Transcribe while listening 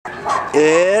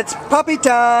It's puppy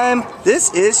time!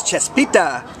 This is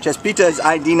Chispita. Chispita's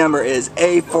ID number is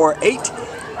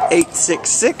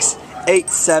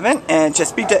A4886687, and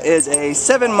Chispita is a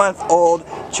 7-month-old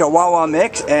Chihuahua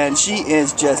mix, and she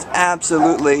is just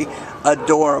absolutely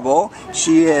adorable.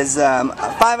 She is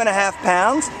 5.5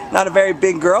 pounds, not a very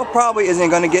big girl, probably isn't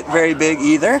going to get very big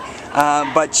either,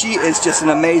 but she is just an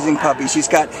amazing puppy. She's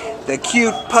got the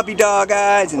cute puppy dog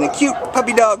eyes and the cute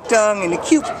puppy dog tongue and the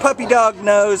cute puppy dog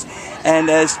nose,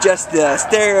 and is just the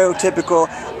stereotypical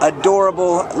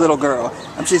adorable little girl.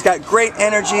 She's got great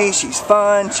energy, she's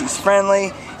fun, she's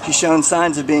friendly, she's shown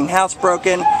signs of being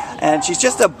housebroken, and she's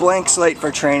just a blank slate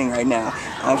for training right now.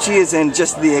 She is in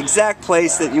just the exact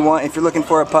place that you want if you're looking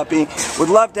for a puppy. Would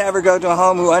love to have her go to a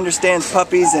home who understands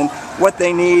puppies and what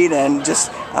they need, and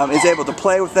just is able to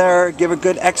play with her, give her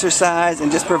good exercise,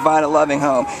 and just provide a loving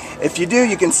home. If you do,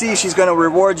 you can see she's going to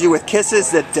reward you with kisses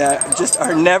that just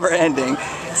are never ending.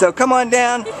 So come on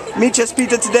down, meet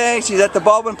Chispita today. She's at the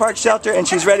Baldwin Park shelter, and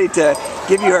she's ready to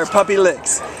give you her puppy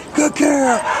licks. Good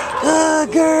girl!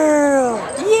 Good girl!